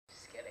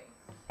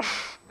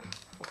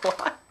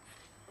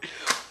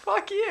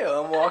fuck you.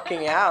 I'm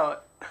walking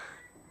out.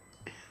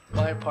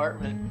 My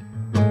apartment.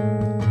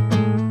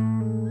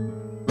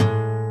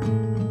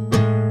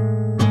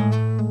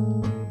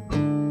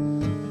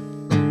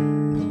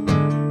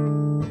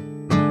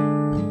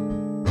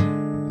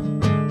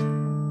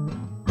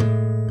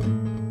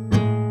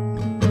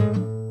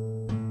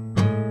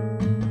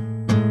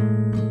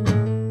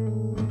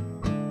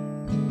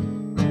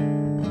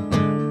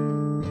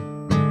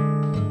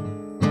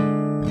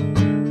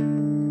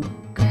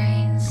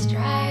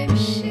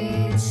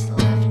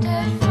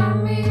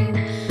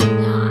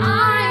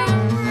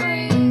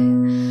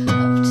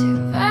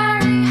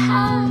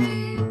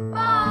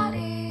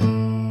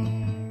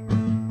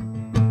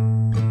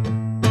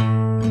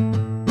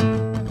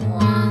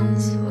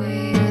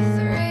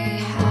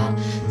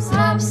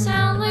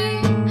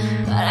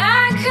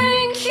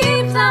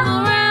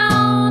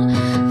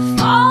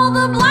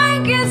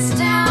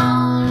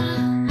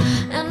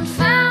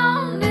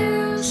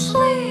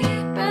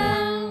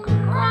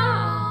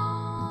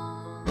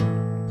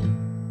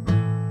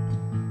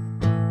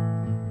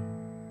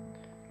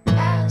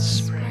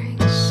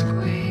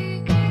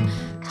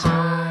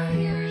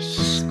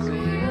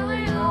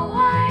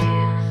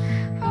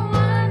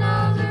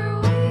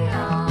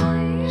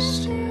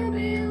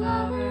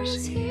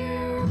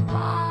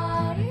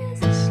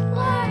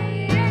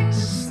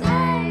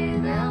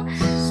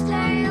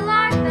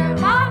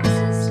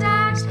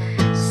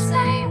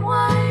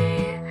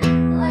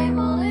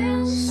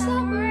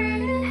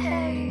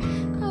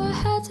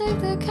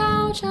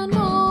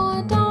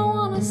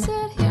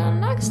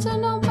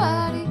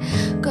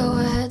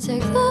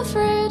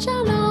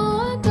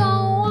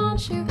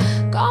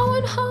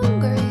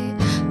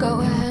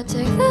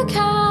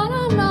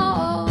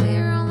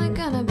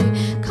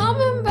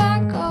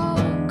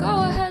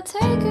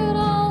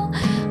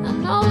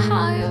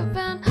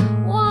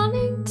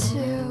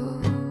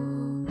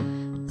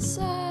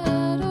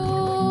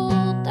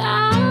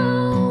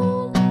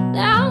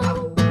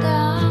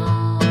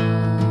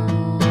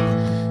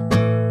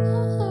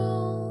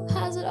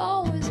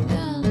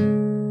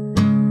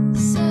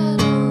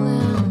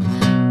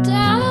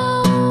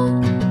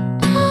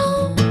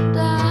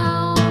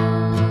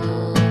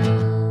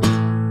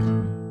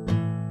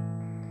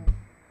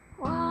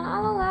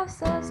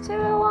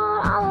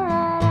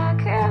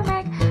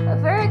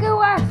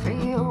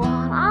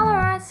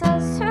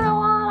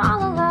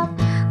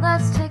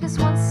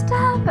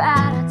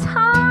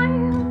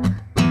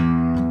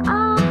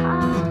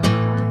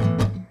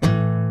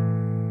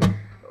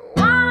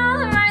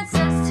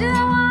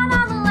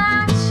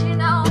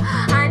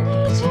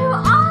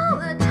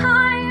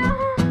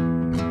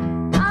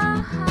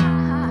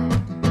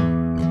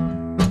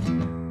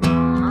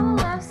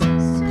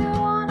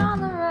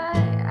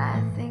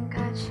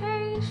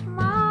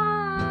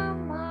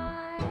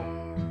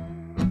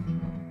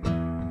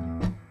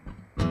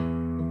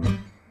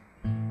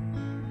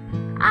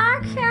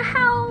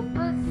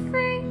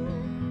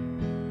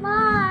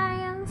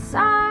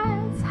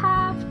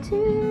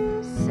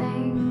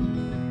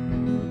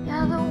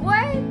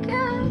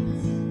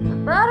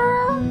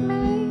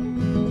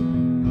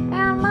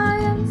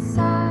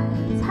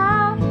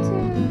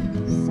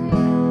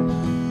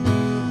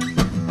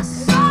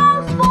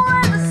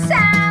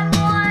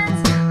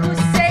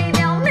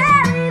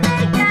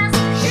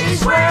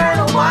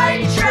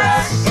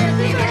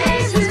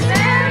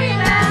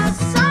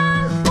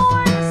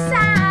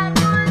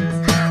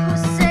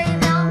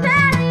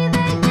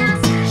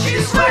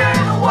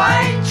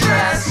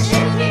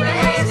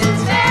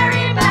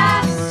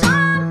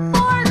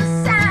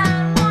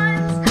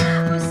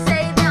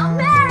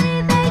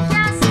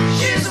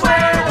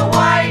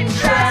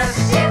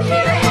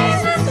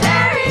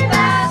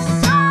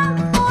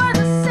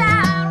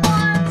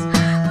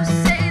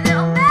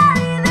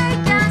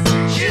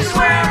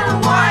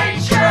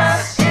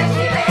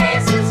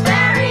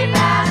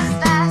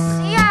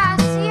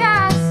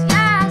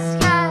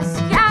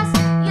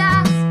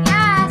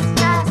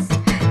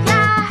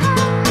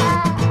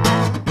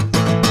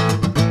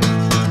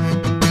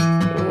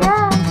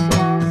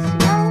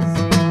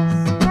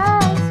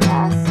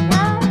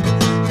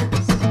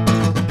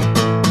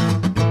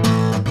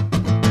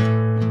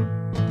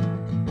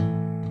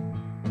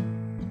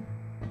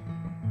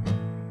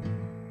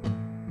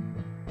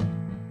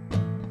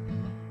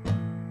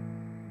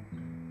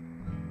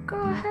 Go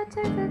ahead,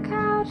 take the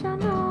couch. I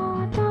know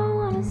I don't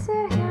wanna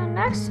sit here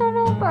next to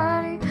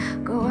nobody.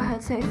 Go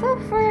ahead, take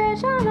the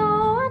fridge. I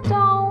know I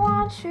don't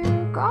want you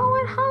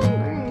going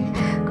hungry.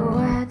 Go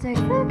ahead, take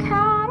the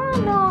cat. I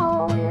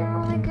know you're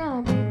only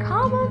gonna be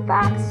coming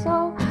back,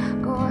 so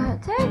go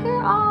ahead, take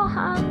it all.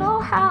 I know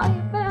how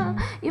you've been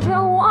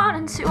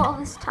wanting to all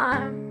this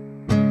time.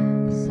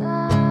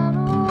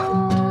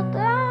 Settle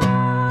down.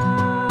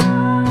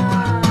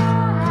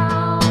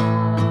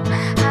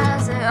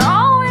 Has it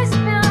always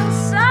been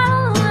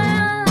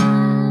settling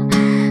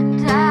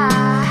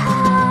down?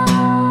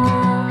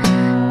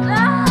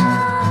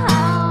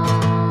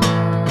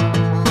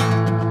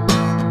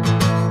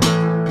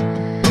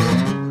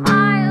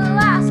 My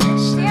last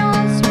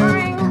stealing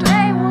spring,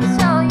 they will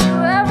tell you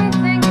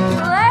everything you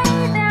like.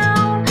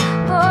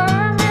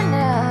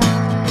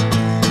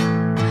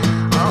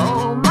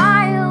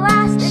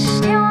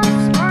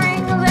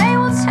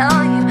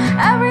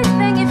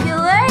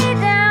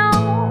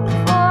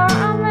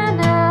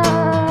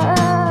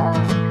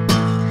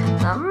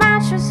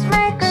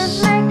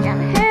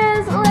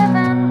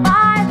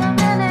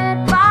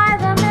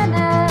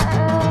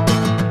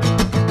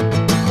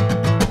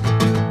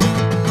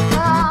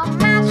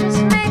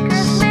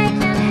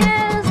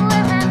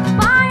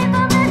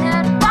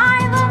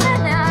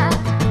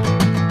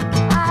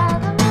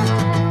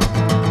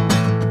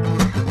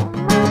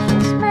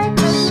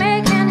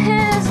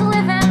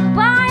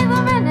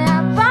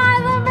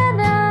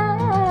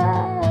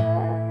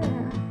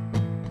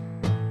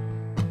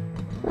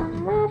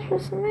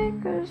 mattress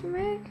makers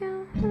making